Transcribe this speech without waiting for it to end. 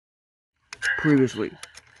Previously,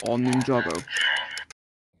 on Ninjago.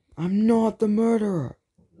 I'm not the murderer!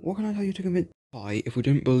 What can I tell you to convince? Why, if we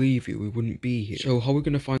didn't believe you, we wouldn't be here. So how are we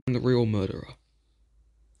gonna find the real murderer?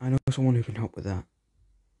 I know someone who can help with that.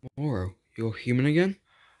 Moro, you're human again?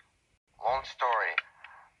 Long story.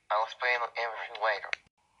 I'll explain everything later.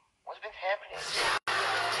 What's been happening?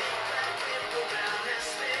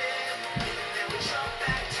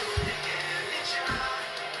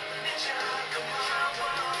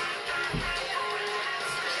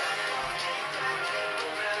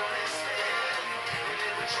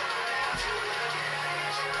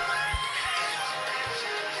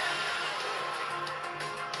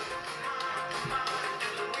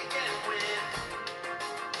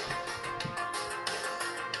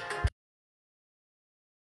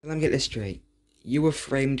 Let me get this straight. You were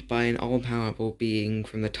framed by an all-powerful being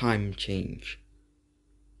from the time change.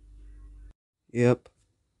 Yep.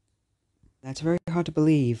 That's very hard to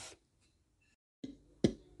believe.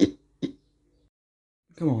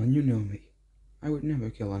 Come on, you know me. I would never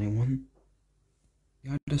kill anyone.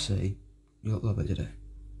 You had to say, you look lovely today.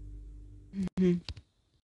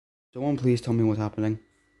 Someone please tell me what's happening.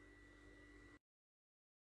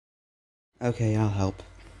 Okay, I'll help.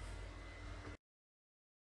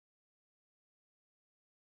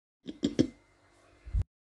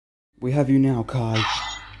 We have you now, Kai.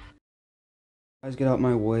 Guys, get out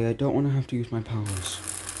my way. I don't want to have to use my powers.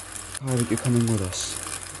 Kai, you're coming with us.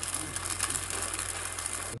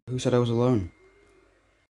 Who said I was alone?